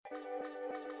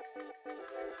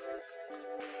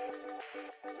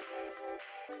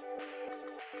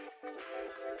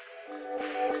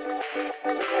All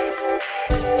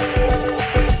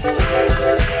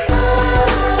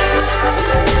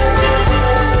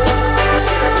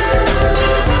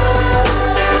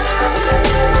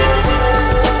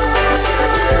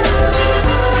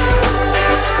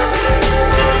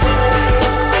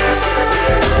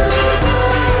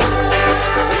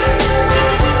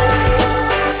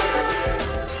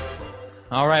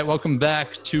right, welcome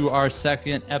back to our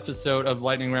second episode of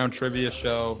Lightning Round Trivia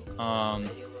Show.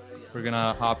 We're going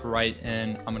to hop right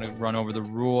in. I'm going to run over the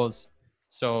rules.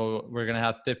 So we're going to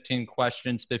have 15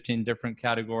 questions, 15 different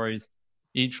categories.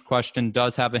 Each question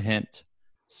does have a hint.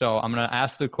 So I'm going to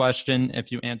ask the question. If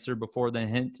you answer before the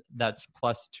hint, that's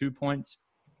plus 2 points.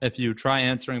 If you try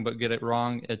answering but get it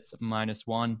wrong, it's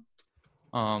 -1.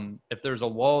 If there's a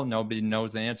lull, nobody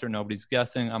knows the answer, nobody's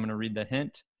guessing, I'm going to read the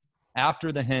hint.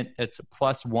 After the hint, it's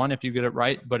 +1 if you get it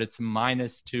right, but it's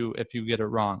 -2 if you get it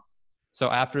wrong. So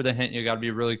after the hint, you got to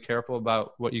be really careful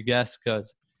about what you guess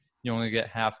because you only get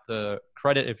half the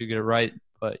credit if you get it right,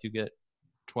 but you get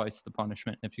twice the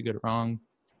punishment if you get it wrong.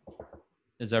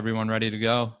 Is everyone ready to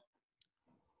go?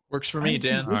 Works for me,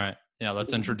 Dan. All right. Yeah,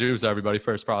 let's introduce everybody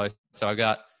first probably. So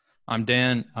I'm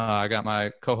Dan. I got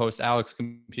my co-host Alex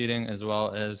competing as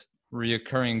well as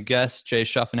reoccurring guest Jay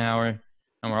Schuffenhauer.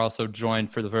 And we're also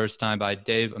joined for the first time by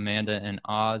Dave, Amanda, and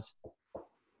Oz.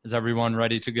 Is everyone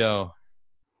ready to go?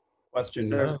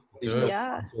 Question.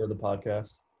 Yeah. Answer the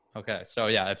podcast. Okay. So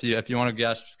yeah, if you want to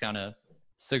guess, just kind of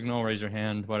signal, raise your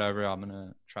hand, whatever. I'm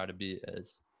gonna try to be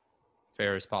as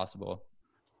fair as possible.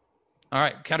 All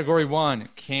right. Category 1,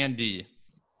 candy.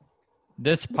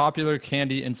 This popular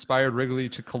candy inspired Wrigley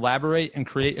to collaborate and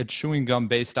create a chewing gum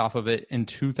based off of it in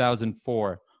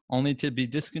 2004, only to be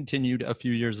discontinued a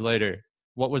few years later.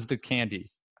 What was the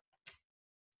candy?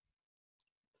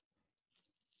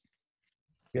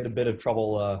 You had a bit of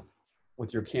trouble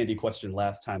with your candy question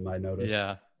last time, I noticed.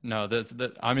 Yeah. No, this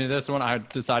one I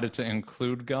decided to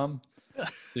include gum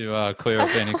to clear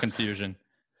up any confusion.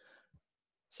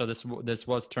 So this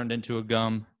was turned into a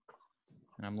gum,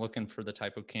 and I'm looking for the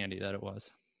type of candy that it was.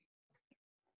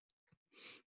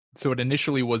 So it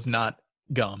initially was not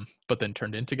gum, but then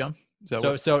turned into gum?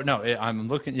 I'm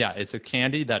looking. Yeah, it's a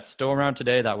candy that's still around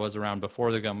today. That was around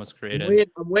before the gum was created.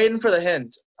 I'm waiting for the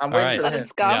hint. I'm waiting for the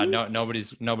hint. Yeah, no,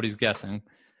 nobody's guessing.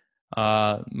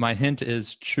 My hint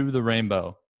is chew the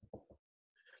rainbow.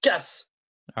 Guess.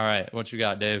 All right, what you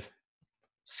got, Dave?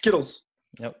 Skittles.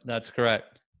 Yep, that's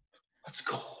correct. Let's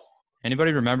go.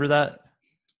 Anybody remember that?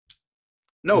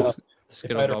 No.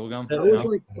 Skittles bubblegum? I was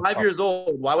like 5 years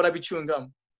old. Why would I be chewing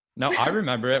gum? No, I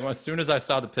remember it as soon as I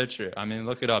saw the picture. I mean,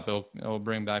 look it up. It'll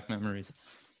bring back memories.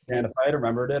 And if I had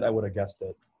remembered it, I would have guessed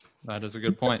it. That is a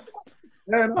good point.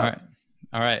 Fair enough.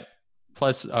 All right.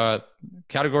 Plus,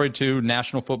 category 2,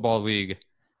 National Football League.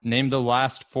 Name the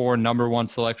last 4 number 1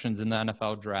 selections in the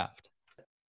NFL draft.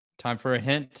 Time for a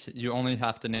hint. You only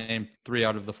have to name 3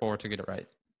 out of the 4 to get it right.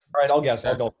 All right, I'll guess.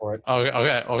 I'll go for it.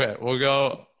 Okay. We'll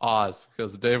go Oz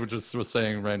because David just was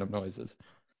saying random noises.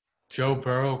 Joe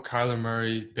Burrow, Kyler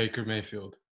Murray, Baker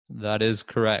Mayfield. That is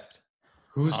correct.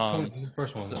 Who's the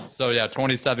first one? So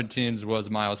 2017's was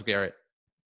Myles Garrett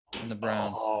and the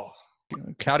Browns. Oh.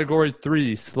 Category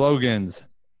 3, slogans.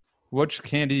 Which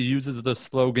candy uses the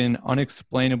slogan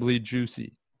unexplainably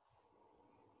juicy?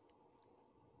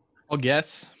 I'll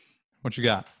guess. What you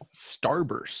got?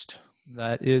 Starburst.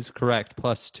 That is correct.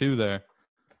 +2 there.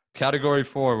 Category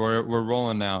 4, we're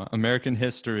rolling now. American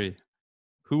history.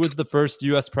 Who was the first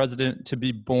U.S. president to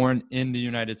be born in the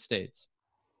United States?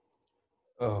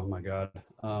 Oh, my God.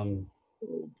 Oh,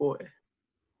 boy.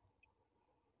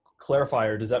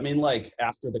 Clarifier, does that mean like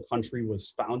after the country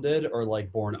was founded or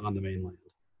like born on the mainland?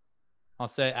 I'll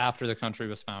say after the country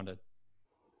was founded.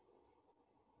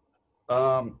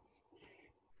 I'll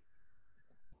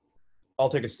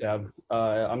take a stab.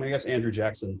 I'm going to guess Andrew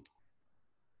Jackson.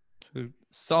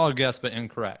 Solid guess, but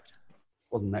incorrect.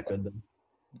 Wasn't that good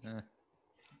then?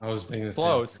 I was thinking the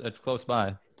Close. same. It's close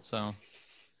by. So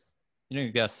you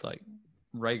didn't guess like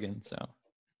Reagan. So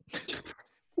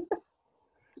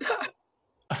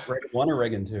Reagan 1 or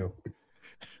Reagan 2?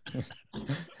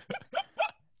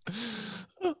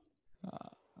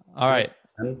 All right.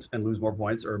 And lose more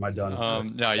points, or am I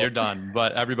done? No, you're done.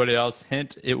 But everybody else,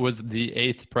 hint, it was the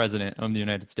 8th president of the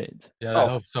United States. Yeah, that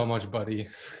helps so much, buddy.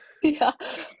 Yeah.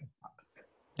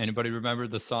 Anybody remember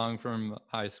the song from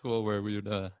high school where we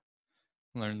would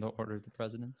learn the order of the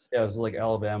presidents? Yeah, it was like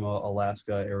Alabama,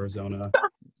 Alaska, Arizona.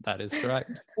 That is correct.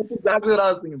 That's exactly what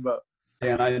I was thinking about.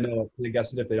 Dan, I know it. Can I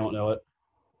guess it if they don't know it?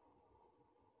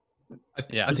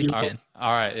 Yeah, I think you can.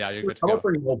 All right, yeah, you're good to How go. about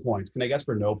for no points? Can I guess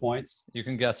for no points? You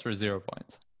can guess for 0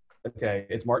 points. Okay,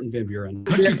 it's Martin Van Buren.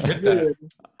 How'd you get that?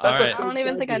 All That's a right, I don't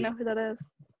even think I know who that is.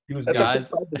 He was That's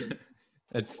guys. a president.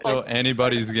 It's still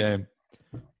anybody's game.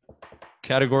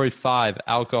 Category 5,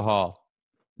 alcohol.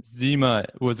 Zima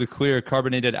was a clear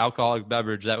carbonated alcoholic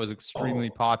beverage that was extremely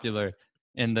popular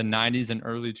in the 90s and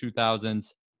early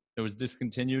 2000s. It was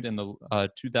discontinued in the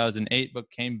 2008, but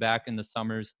came back in the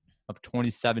summers of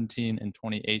 2017 and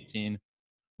 2018.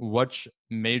 Which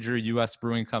major U.S.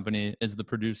 brewing company is the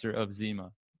producer of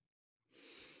Zima?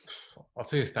 I'll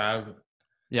take a stab.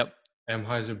 Yep,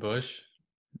 Anheuser-Busch.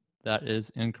 that is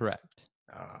incorrect.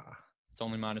 Ah, It's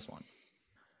only -1.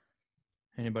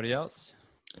 Anybody else?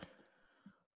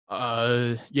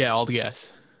 Yeah, I'll guess.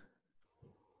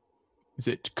 Is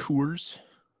it Coors?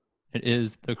 It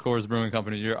is the Coors Brewing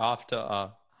Company. You're off to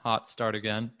a hot start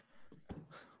again.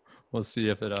 We'll see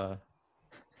if it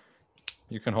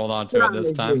you can hold on to it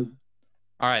this time.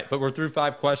 All right, but we're through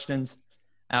 5 questions.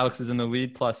 Alex is in the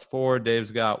lead +4.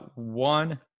 Dave's got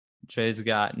 1. Jay's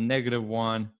got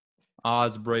 -1.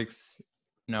 Oz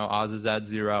is at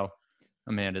 0.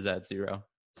 Amanda's at 0.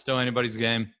 Still anybody's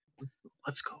game.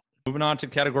 Let's go. Moving on to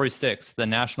category 6, the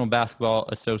National Basketball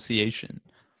Association.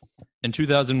 In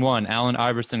 2001, Allen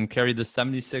Iverson carried the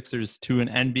 76ers to an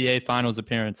NBA Finals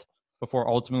appearance before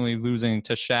ultimately losing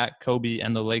to Shaq, Kobe,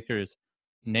 and the Lakers.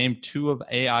 Name 2 of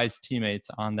AI's teammates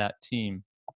on that team.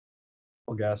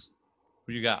 I'll guess.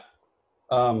 Who you got?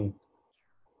 Can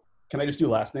I just do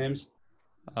last names?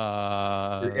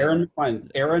 Aaron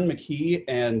McKee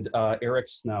and Eric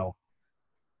Snow.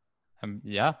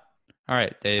 Yeah. All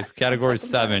right, Dave. Category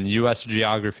 7, U.S.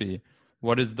 geography.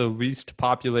 What is the least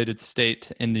populated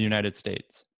state in the United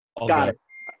States? Got it.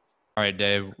 All right,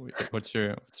 Dave. What's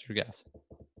your guess?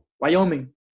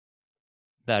 Wyoming.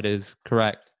 That is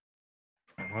correct.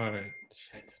 all right.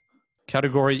 Shit.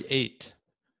 Category 8.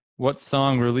 What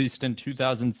song released in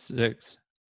 2006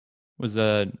 was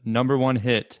a #1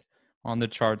 hit on the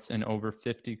charts in over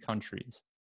 50 countries?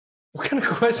 What kind of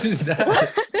question is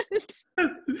that?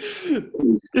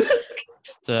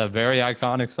 It's a very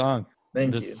iconic song.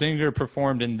 Thank The you. singer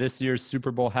performed in this year's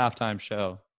Super Bowl halftime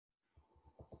show.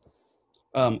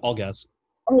 I'll guess.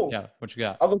 Oh, Yeah, what you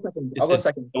got? I'll go second. I'll go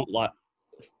second. Don't lie.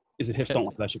 Is it Hips Don't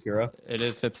Lie by Shakira? It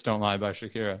is Hips Don't Lie by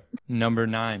Shakira. Number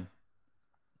 9.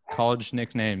 College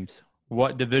nicknames.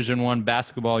 What Division I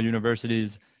basketball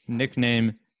university's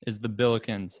nickname is the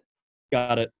Billikens?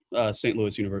 Got it. St.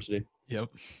 Louis University. Yep.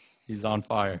 He's on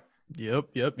fire.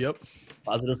 Yep.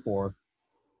 +4.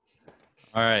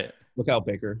 All right. Look out,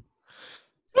 Baker.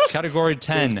 Category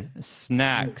 10,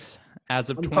 snacks. As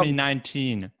of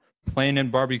 2019, plain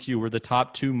and barbecue were the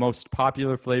top 2 most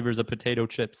popular flavors of potato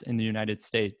chips in the United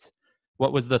States.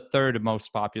 What was the 3rd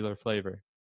most popular flavor?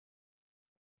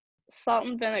 Salt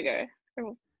and vinegar.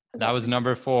 That was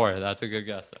number 4. That's a good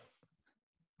guess, though.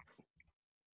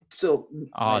 Still.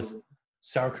 Oz.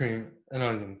 Sour cream and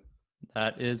onion.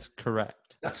 That is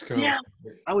correct. That's good. Yeah.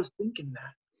 I was thinking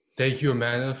that. Thank you,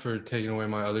 Amanda, for taking away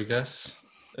my other guess.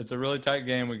 It's a really tight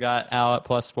game. We got Al at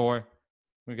 +4.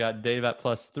 We got Dave at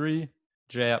 +3.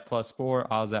 Jay at +4.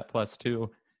 Oz at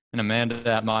 +2. And Amanda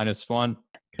at -1.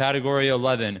 Category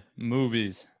 11,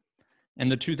 movies. In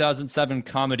the 2007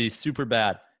 comedy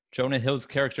Superbad, Jonah Hill's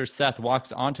character Seth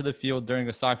walks onto the field during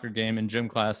a soccer game in gym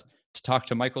class to talk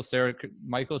to Michael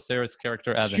Cera's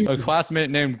character Evan. A classmate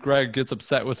named Greg gets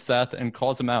upset with Seth and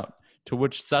calls him out, to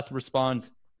which Seth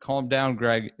responds, "Calm down,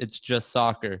 Greg. It's just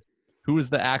soccer." Who is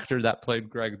the actor that played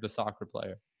Greg, the soccer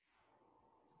player?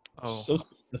 So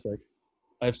specific.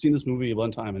 I've seen this movie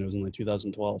one time, and it was in like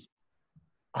 2012.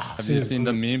 Have you seen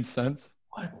the meme since?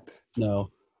 What?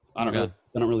 No, I don't Okay. really.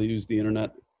 I don't really use the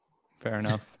internet. Fair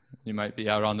enough. You might be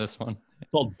out on this one.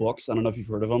 It's called Books. I don't know if you've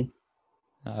heard of them.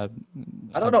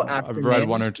 I don't know I've actor read names.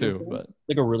 one or two, but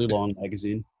Like a really long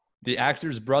magazine. the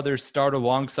actor's brother starred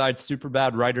alongside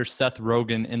Superbad writer Seth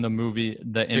Rogen in the movie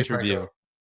The Interview. Franco.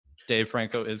 Dave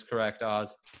Franco is correct,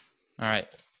 Oz. All right.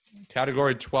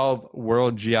 Category 12,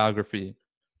 world geography.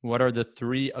 What are the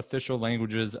 3 official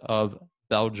languages of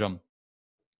Belgium?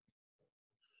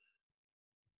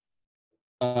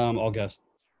 I'll guess.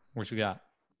 What you got?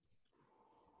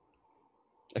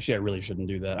 Actually, I really shouldn't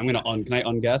do that. I'm gonna can I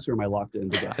unguess, or am I locked in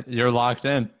to guess? You're locked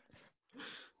in.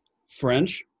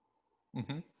 French,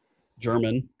 Mm-hmm.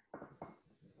 German.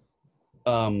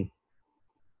 I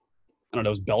don't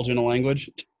know. Is Belgian a language?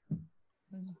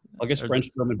 I'll guess French,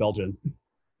 German, Belgian.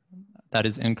 That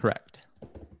is incorrect.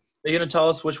 Are you going to tell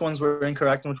us which ones were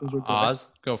incorrect and which ones were correct? Oz,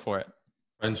 go for it.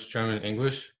 French, German,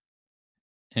 English.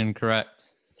 Incorrect.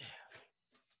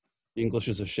 English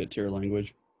is a shit tier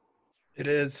language. It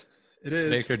is. It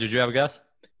is. Baker, did you have a guess?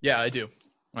 Yeah, I do.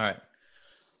 All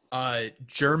right.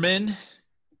 German,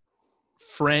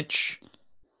 French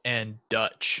and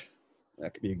Dutch.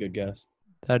 That could be a good guess.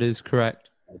 That is correct.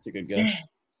 That's a good guess.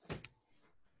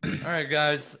 All right,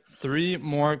 guys. 3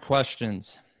 more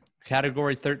questions.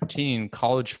 Category 13,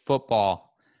 college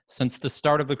football. Since the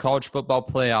start of the college football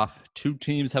playoff, 2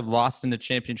 teams have lost in the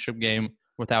championship game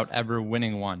without ever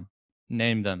winning one.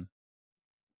 Name them.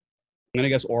 I'm going to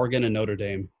guess Oregon and Notre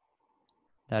Dame.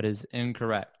 That is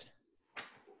incorrect.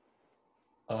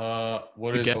 What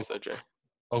Good is guess, though, Jay.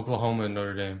 Oklahoma and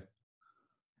Notre Dame?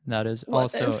 That is What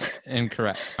also is?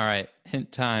 incorrect. All right,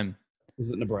 hint time. Is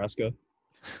it Nebraska?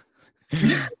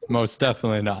 Most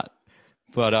definitely not.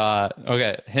 But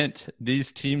okay, hint.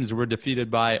 These teams were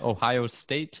defeated by Ohio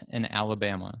State and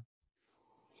Alabama.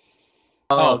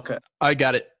 Oh, okay. I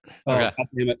got it. Oh, Okay. God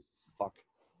damn it. Fuck.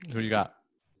 Who you got?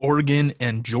 Oregon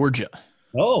and Georgia.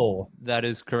 Oh, That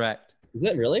is correct. is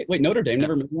it really? Wait, Notre Dame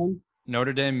never made one?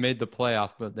 Notre Dame made the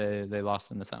playoff, but they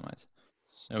lost in the semis.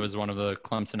 It was one of the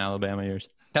Clemson, Alabama years.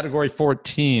 Category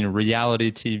 14,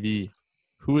 reality TV.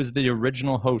 Who is the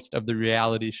original host of the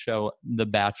reality show The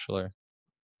Bachelor?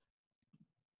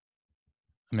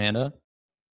 Amanda?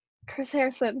 Chris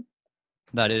Harrison.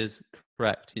 That is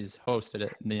correct. He's hosted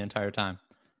it the entire time.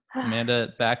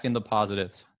 Amanda, back in the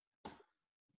positives.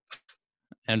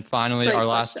 And finally, Great our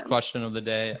last question. question of the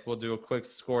day. We'll do a quick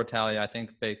score tally. I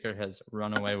think Baker has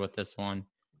run away with this one.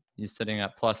 He's sitting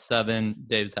at +7.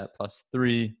 Dave's at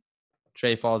 +3.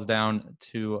 Jay falls down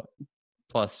to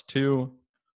 +2.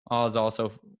 Oz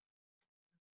also.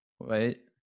 Wait.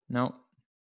 No.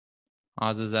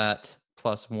 Oz is at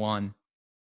 +1.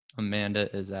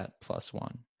 Amanda is at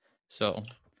 +1. So,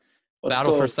 Let's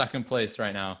battle go. for second place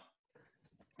right now.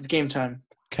 It's game time.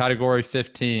 Category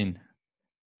 15.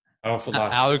 I don't feel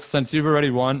last. Alex, since you've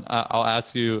already won, I'll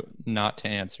ask you not to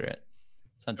answer it.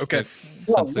 Since Okay.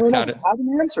 Since the Have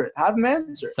him answer it. Have him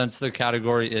answer it. since the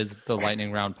category is the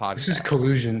lightning round podcast. This is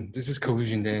collusion. This is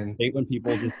collusion, Dan. I hate when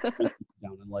people just down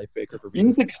in life, Baker, for You being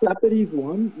need to accept that he's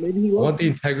won. Maybe he I want won. the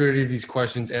integrity of these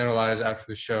questions analyzed after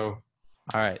the show.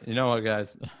 All right. You know what,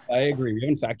 guys? I agree. We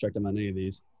haven't fact checked him on any of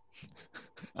these.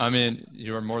 I mean,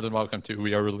 you are more than welcome to.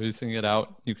 We are releasing it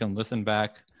out. You can listen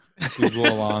back, Google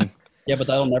along. Yeah, but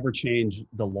that'll never change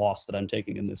the loss that I'm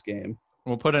taking in this game.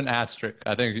 We'll put an asterisk.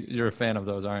 I think you're a fan of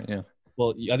those, aren't you?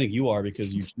 Well, I think you are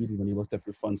because you cheated when you looked up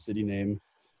your fun city name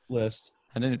list.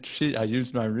 I didn't cheat. I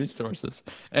used my resources.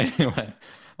 Anyway,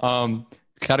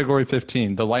 category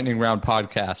 15, the lightning round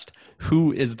podcast.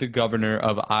 Who is the governor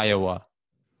of Iowa?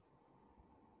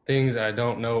 Things I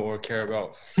don't know or care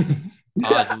about.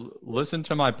 Oz, listen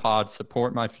to my pod,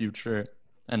 support my future,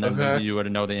 and then Okay. maybe you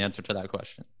would know the answer to that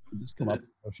question. Just come up with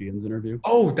Ocean's interview.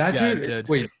 Oh, that Yeah, I dude. did.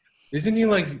 Wait, isn't he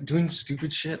like doing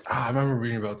stupid shit? I remember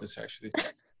reading about this actually.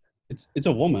 It's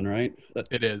a woman, right? That,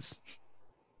 It is.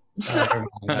 Never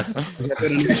mind.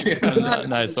 That's-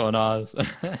 Nice one, Oz.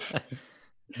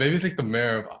 Maybe it's like the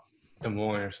mayor of Des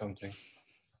Moines or something.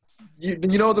 You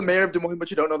know the mayor of Des Moines, but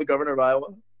you don't know the governor of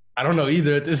Iowa? I don't know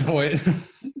either at this point.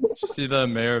 You see the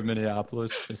mayor of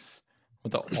Minneapolis just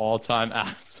with the all-time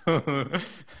absolute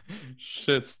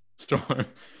shit storm.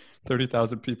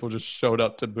 30,000 people just showed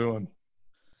up to boo him.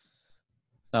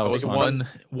 That was fun.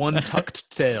 one tucked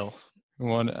tail.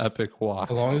 One epic walk.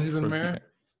 How long has he been for mayor?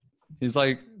 He's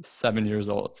like 7 years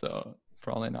old, so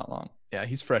probably not long. Yeah,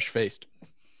 he's fresh faced.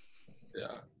 Yeah.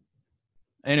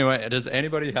 Anyway, does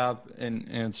anybody have an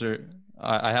answer?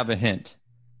 I have a hint.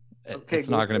 Okay, It's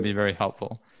go not going for to it. be very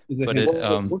helpful. is it But him?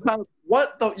 it, What kind of,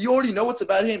 what the? You already know it's a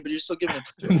bad hint, but you're still giving it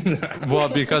to me. well,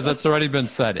 because it's already been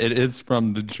said, it is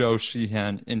from the Joe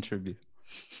Sheehan interview.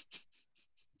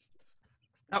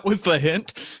 That was the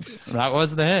hint. That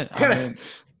was the hint. I mean,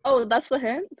 Oh, that's the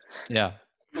hint? yeah,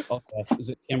 Oh, yes. Is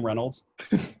it Kim Reynolds?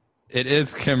 it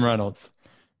is Kim Reynolds.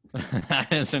 That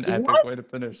is an epic What? way to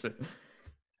finish it.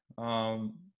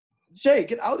 Jay,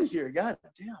 get out of here. God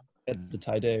damn. At the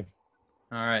Ty Dave.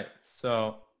 All right.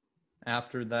 So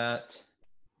after that,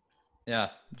 yeah,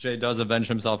 Jay does avenge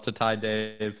himself to tie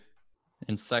Dave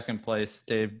in second place.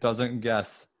 Dave doesn't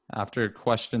guess after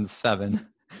question 7.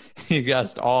 He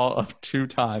guessed all of 2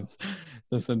 times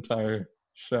this entire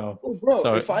show. Oh, bro,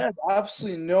 So- if I have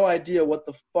absolutely no idea what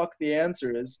the fuck the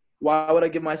answer is, why would I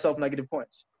give myself negative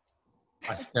points?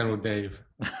 I stand with Dave.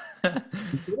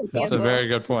 That's a very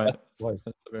good point. Twice.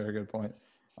 That's a very good point.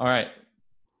 All right.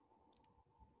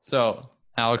 So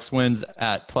Alex wins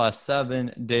at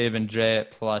 +7, Dave and Jay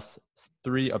at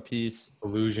 +3 apiece.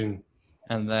 Illusion.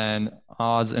 And then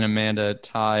Oz and Amanda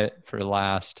tie for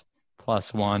last,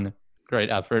 +1. Great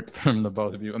effort from the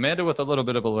both of you. Amanda with a little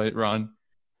bit of a late run,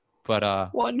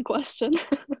 but One question.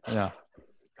 yeah.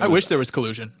 I wish there was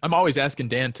collusion. I'm always asking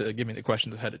Dan to give me the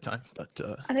questions ahead of time, but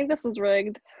I think this was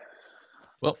rigged.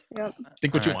 Well, Yep.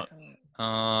 think what you All want.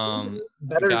 right.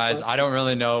 Better Guys, question. I don't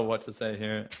really know what to say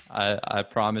here. I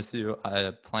promise you,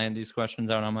 I planned these questions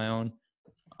out on my own.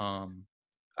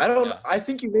 I don't. Yeah. I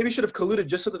think you maybe should have colluded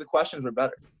just so that the questions were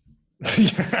better.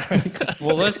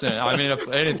 Well, listen. I mean, if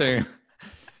anything,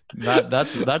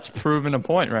 that's proven a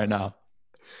point right now.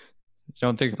 You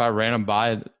don't think if I ran them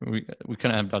by, we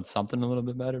couldn't have done something a little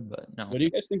bit better? But no. What do you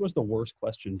guys think was the worst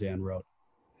question Dan wrote?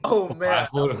 Oh man.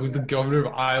 Iowa, who's the governor of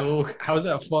Iowa? How's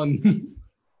that fun?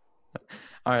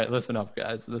 All right, listen up,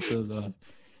 guys. This is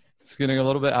it's getting a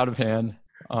little bit out of hand.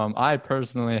 I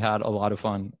personally had a lot of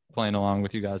fun playing along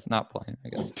with you guys. Not playing, I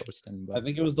guess, hosting. I But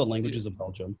think it was the languages of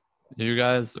Belgium. you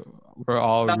guys were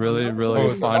all That- really, that- really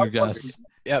Oh, fun that- guests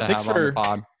Yeah, to thanks have on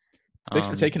the for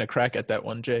pod. taking a crack at that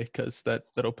one, Jay, because that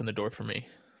opened the door for me.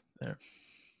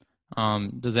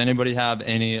 Does anybody have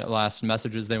any last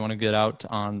messages they want to get out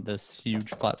on this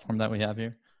huge platform that we have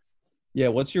here? Yeah,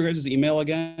 what's your guys' email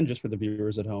again, just for the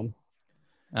viewers at home?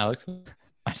 Alex?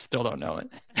 I still don't know it.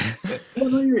 You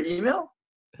don't know your email?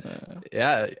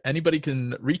 Yeah, anybody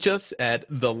can reach us at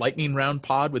the Lightning Round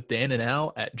Pod with Dan and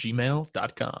Al at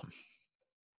gmail.com.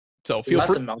 So feel That's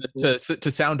a free mouthful.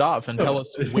 to sound off and tell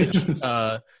us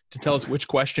which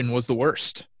question was the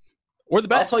worst or the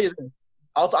I'll best. tell you this.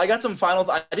 I got some final.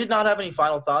 I did not have any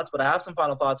final thoughts, but I have some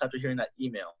final thoughts after hearing that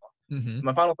email. Mhm.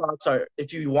 My final thoughts are: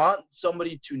 if you want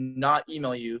somebody to not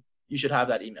email you, you should have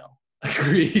that email.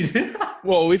 Agreed.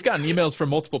 Well, we've gotten emails from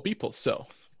multiple people, so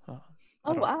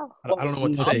Oh wow. I don't know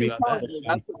what to Well, say I'll about be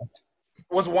that.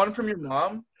 Was one from your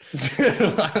mom?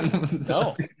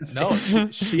 No,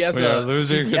 she has We are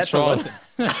losing she's yet to control.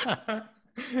 listen.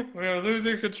 We are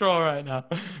losing control right now.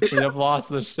 We have lost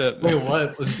the ship. Wait,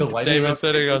 what? Was it the lightning Dave round? is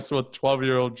hitting us with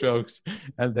 12-year-old jokes,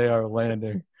 and they are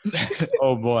landing.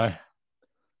 Oh boy.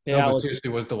 Hey, No, but Alex, seriously,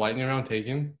 was the lightning round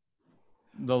taken?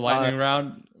 The lightning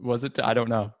round, was it? I don't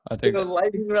know. I think The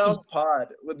lightning round pod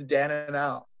with Dan and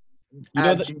Al. you know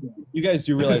At that, Gmail. you guys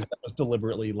do realize that was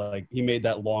deliberately, like, he made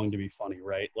that long to be funny,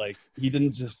 right? Like, he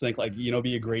didn't just think, like,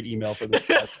 be a great email for this.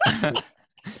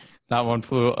 that one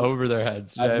flew over their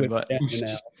heads, Jay. But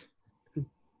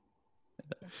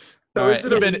So All is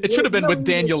right. It should have been with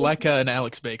Daniel Lekah and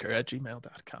Alex Baker at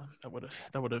gmail.com.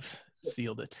 That would have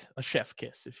sealed it. A chef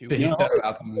kiss, if you will. You know, Based out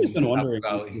of I've been wondering,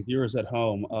 Apple Valley. the viewers at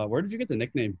home, where did you get the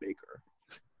nickname Baker?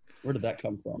 Where did that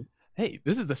come from? Hey,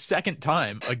 this is the second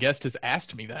time a guest has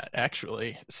asked me that,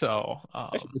 actually. So,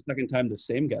 Actually, the second time the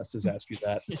same guest has asked you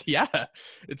that. yeah,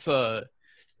 it's a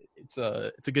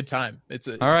good time. It's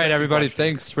a all right, good everybody, question.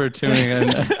 thanks for tuning in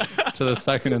to the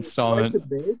second installment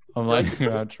of Lightning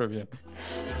Round Trivia.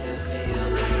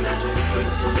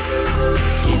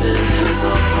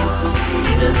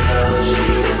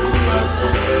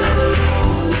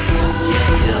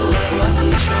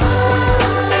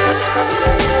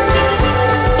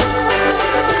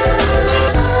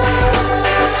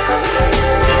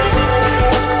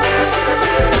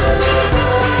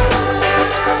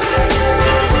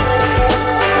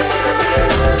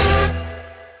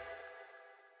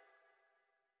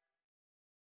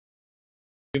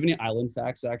 Do you have any island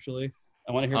facts, actually?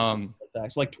 I want to hear some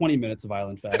facts, like 20 minutes of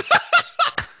island facts.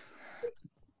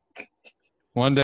 One day.